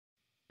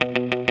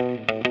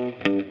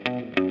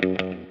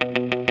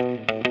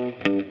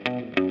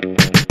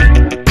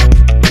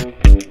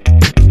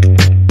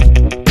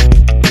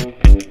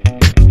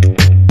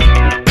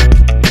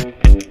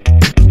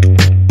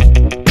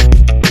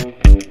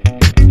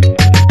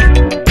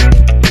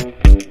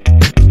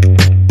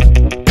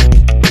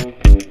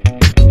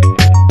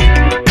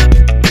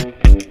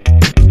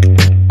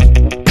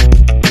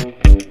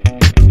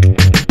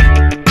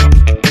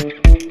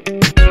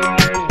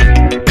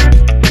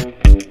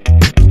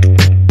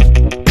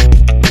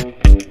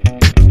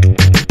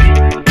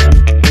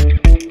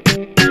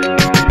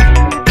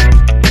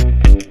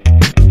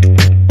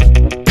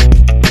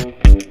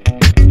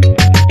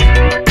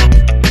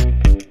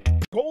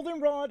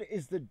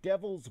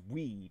devil's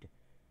weed.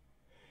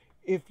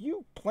 If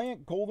you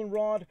plant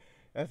goldenrod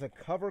as a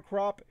cover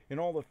crop in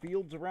all the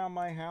fields around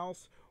my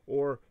house,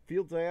 or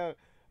fields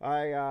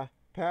I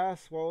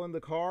pass while in the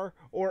car,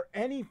 or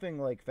anything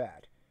like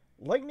that,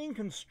 lightning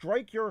can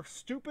strike your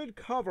stupid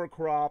cover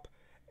crop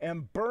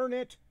and burn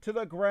it to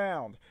the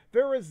ground.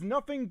 There is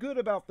nothing good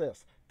about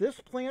this.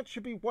 This plant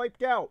should be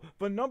wiped out.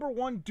 The number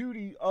one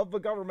duty of the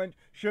government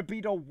should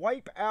be to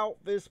wipe out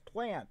this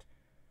plant.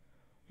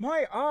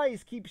 My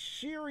eyes keep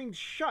shearing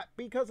shut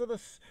because of the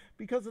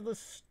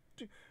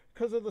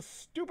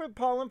stupid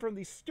pollen from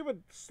these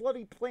stupid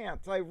slutty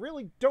plants. I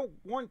really don't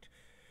want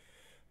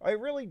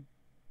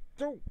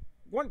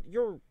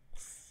your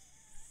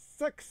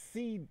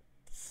sexy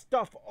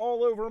stuff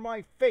all over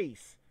my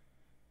face.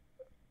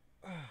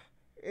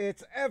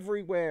 It's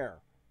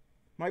everywhere.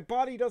 My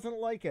body doesn't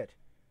like it.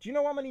 Do you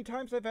know how many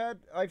times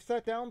I've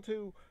sat down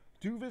to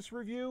do this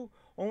review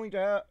only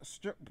to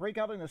break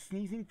out in a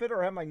sneezing fit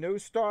or have my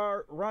nose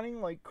start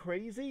running like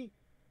crazy?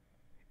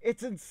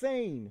 It's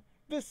insane.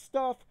 This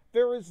stuff,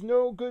 there is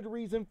no good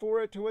reason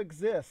for it to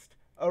exist.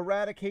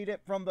 Eradicate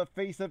it from the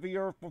face of the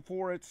earth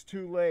before it's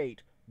too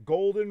late.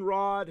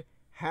 Goldenrod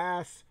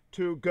has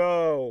to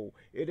go.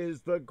 It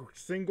is the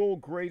single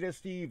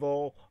greatest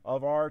evil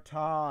of our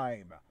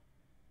time.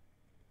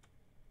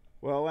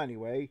 Well,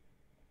 anyway,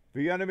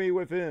 The Enemy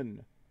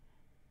Within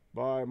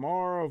by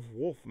Marv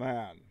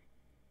Wolfman.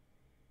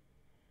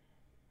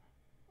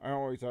 I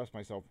always ask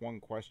myself one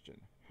question.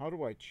 How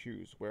do I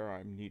choose where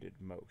I'm needed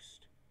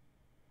most?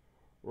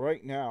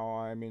 Right now,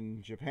 I'm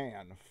in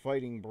Japan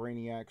fighting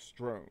Brainiac's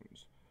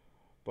drones,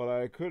 but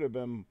I could have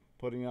been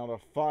putting out a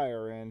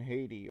fire in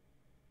Haiti.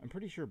 I'm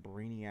pretty sure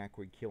Brainiac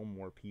would kill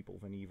more people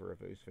than either of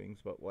those things,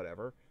 but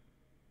whatever.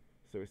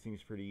 So it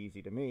seems pretty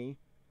easy to me.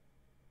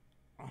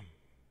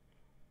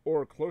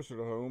 Or closer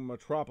to home,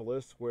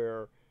 Metropolis,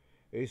 where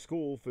a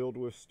school filled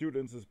with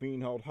students is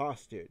being held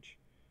hostage.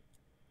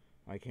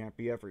 I can't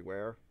be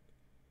everywhere.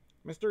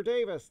 Mr.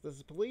 Davis, this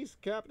is Police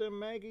Captain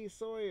Maggie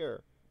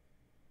Sawyer.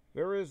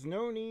 There is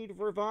no need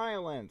for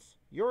violence.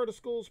 You're the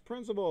school's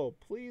principal.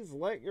 Please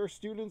let your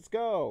students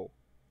go.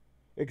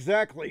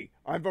 Exactly.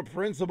 I'm the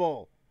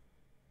principal.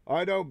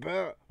 I know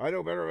better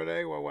than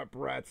anyone what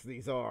brats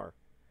these are.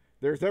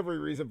 There's every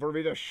reason for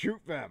me to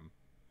shoot them.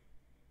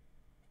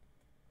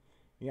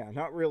 Yeah,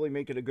 not really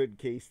making a good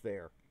case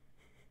there.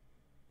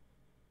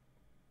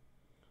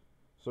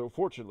 So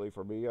fortunately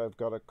for me, I've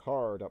got a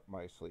card up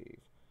my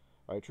sleeve.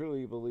 I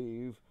truly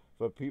believe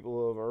the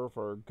people of Earth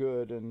are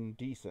good and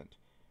decent,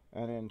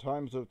 and in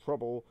times of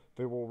trouble,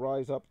 they will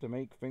rise up to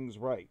make things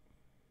right.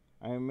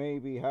 I may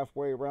be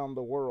halfway around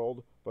the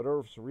world, but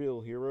Earth's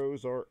real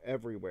heroes are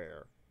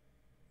everywhere.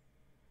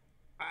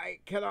 I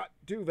cannot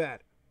do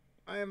that.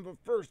 I am the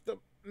first of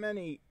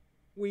many.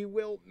 We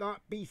will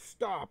not be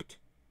stopped.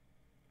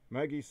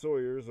 Maggie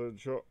Sawyer's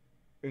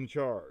in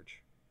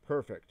charge.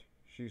 Perfect.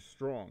 She's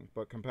strong,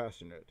 but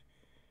compassionate.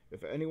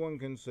 If anyone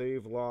can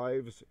save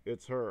lives,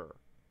 it's her.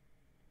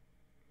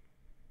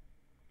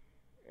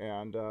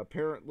 And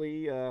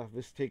apparently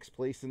this takes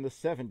place in the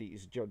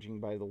 70s,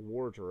 judging by the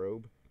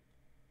wardrobe.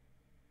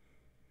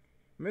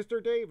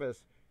 Mr.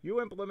 Davis,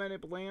 you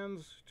implemented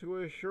plans to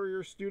assure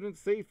your students'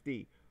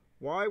 safety.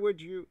 Why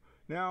would you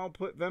now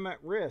put them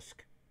at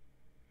risk?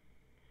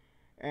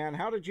 And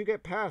how did you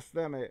get past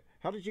them?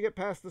 How did you get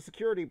past the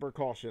security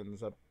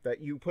precautions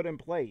that you put in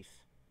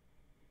place?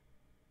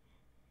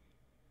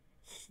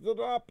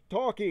 Stop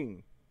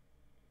talking!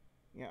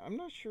 Yeah, I'm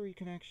not sure he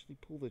can actually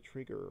pull the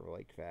trigger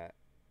like that.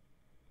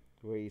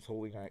 The way he's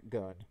holding that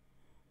gun.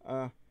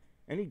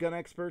 Any gun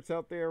experts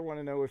out there want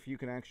to know if you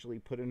can actually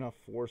put enough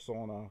force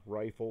on a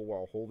rifle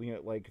while holding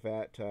it like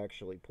that to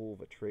actually pull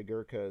the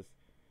trigger? Because,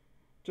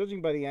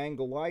 judging by the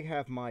angle, I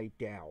have my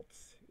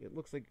doubts. It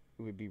looks like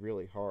it would be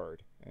really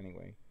hard.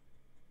 Anyway.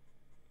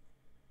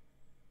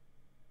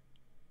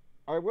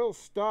 I will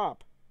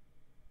stop.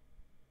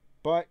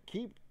 But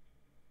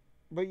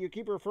you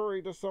keep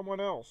referring to someone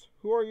else.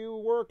 Who are you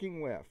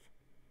working with?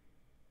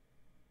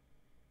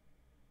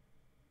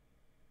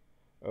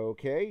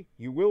 Okay,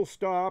 you will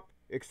stop,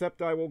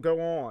 except I will go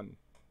on.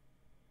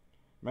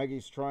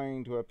 Maggie's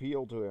trying to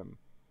appeal to him,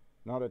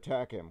 not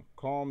attack him.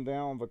 Calm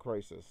down the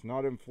crisis,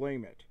 not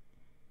inflame it.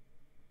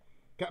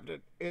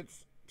 Captain,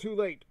 it's too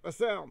late. The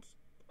sounds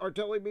are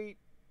telling me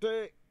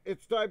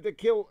it's time to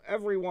kill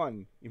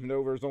everyone. Even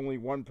though there's only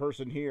one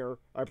person here,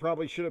 I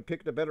probably should have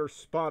picked a better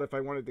spot if I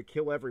wanted to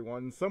kill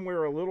everyone,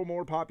 somewhere a little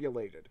more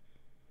populated.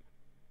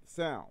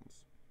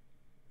 Sounds.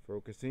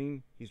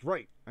 Focusing. He's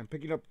right. I'm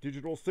picking up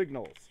digital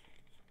signals.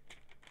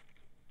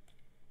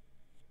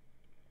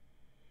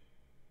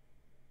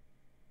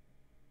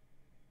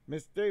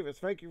 Miss Davis,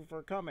 thank you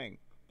for coming.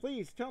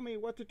 Please tell me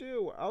what to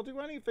do. I'll do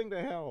anything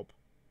to help.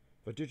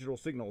 The digital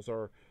signals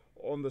are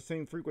on the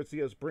same frequency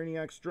as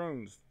Brainiac's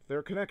drones.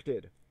 They're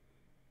connected.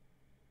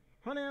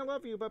 Honey, I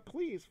love you, but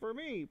please, for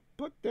me,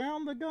 put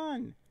down the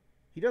gun.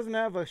 He doesn't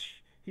have a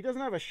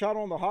shot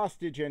on the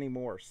hostage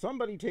anymore.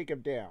 Somebody take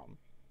him down.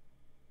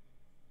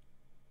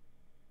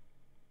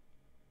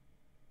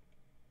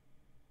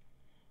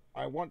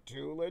 I want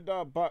to,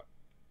 Linda, but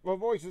The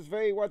voices,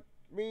 they want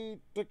me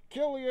to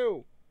kill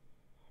you.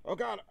 Oh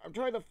God, I'm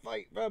trying to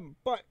fight them,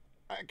 but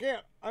I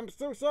can't. I'm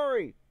so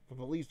sorry. The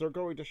police are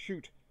going to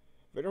shoot.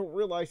 They don't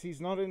realize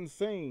he's not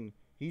insane.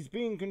 He's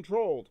being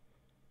controlled.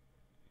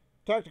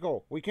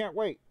 Tactical, we can't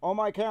wait. On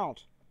my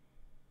count.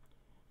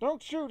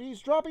 Don't shoot,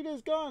 he's dropping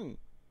his gun.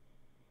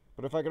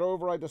 But if I could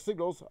override the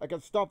signals, I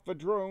could stop the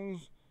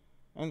drones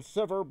and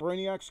sever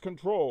Brainiac's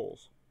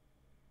controls.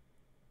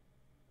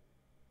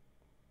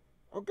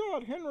 Oh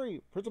God,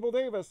 Henry! Principal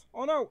Davis!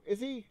 Oh no, is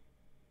he?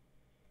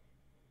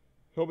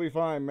 He'll be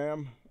fine,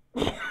 ma'am.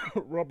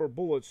 Rubber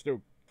bullets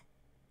don't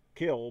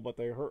kill, but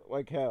they hurt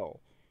like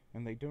hell.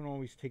 And they don't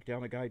always take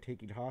down a guy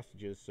taking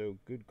hostages, so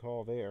good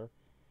call there.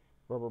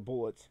 Rubber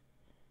bullets.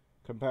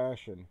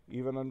 Compassion,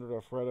 even under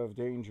the threat of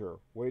danger.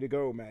 Way to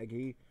go,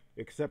 Maggie.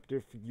 Except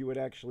if you had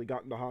actually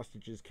gotten the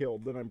hostages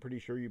killed, then I'm pretty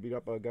sure you'd be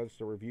up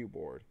against a review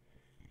board.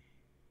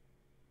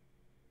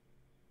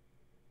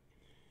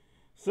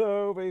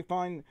 So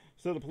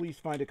the police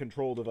find a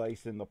control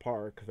device in the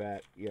park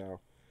that,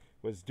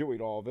 was doing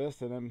all this,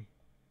 and then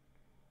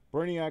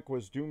Brainiac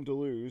was doomed to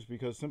lose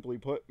because, simply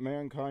put,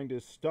 mankind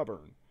is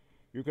stubborn.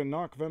 You can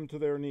knock them to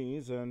their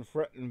knees and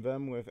threaten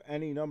them with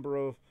any number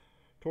of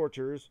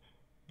tortures,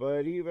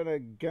 but even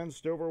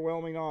against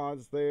overwhelming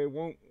odds, they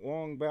won't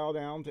long bow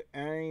down to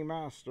any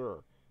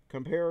master.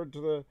 Compared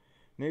to the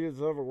natives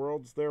of other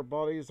worlds, their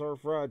bodies are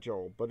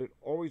fragile, but it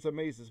always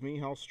amazes me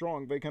how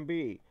strong they can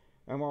be.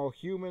 And while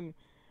human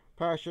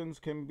passions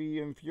can be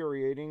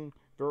infuriating,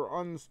 their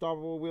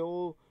unstoppable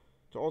will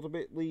to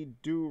ultimately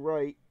do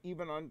right,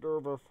 even under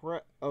the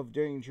threat of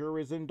danger,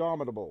 is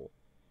indomitable.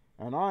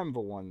 And I'm the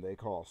one they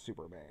call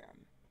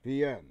Superman.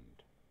 The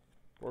end.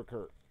 Or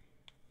Kurt.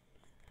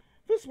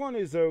 This one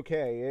is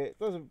okay. It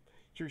doesn't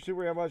feature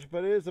Superman much,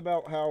 but it is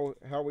about how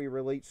he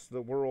relates to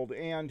the world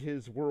and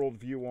his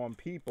worldview on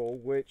people,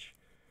 which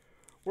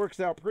works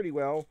out pretty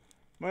well.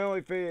 My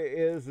only thing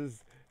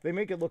is they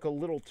make it look a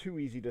little too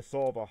easy to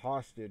solve a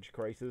hostage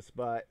crisis,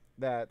 but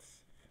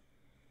that's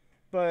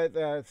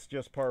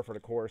just par for the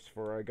course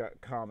for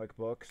comic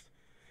books.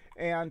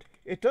 And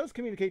it does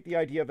communicate the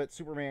idea that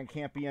Superman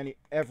can't be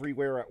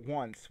everywhere at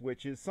once,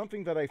 which is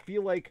something that I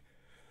feel like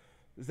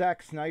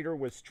Zack Snyder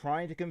was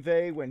trying to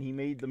convey when he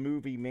made the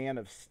movie Man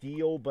of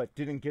Steel, but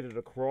didn't get it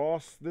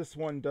across. This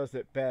one does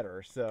it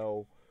better,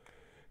 so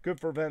good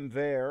for them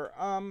there.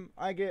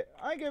 I give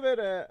it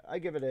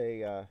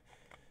a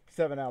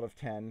 7 out of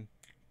 10.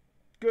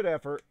 Good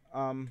effort,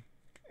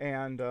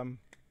 and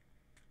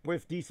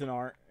with decent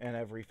art and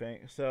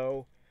everything.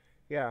 So,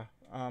 yeah,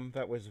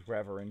 that was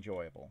rather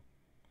enjoyable.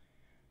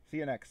 See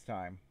you next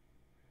time,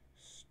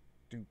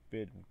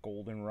 stupid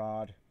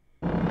goldenrod.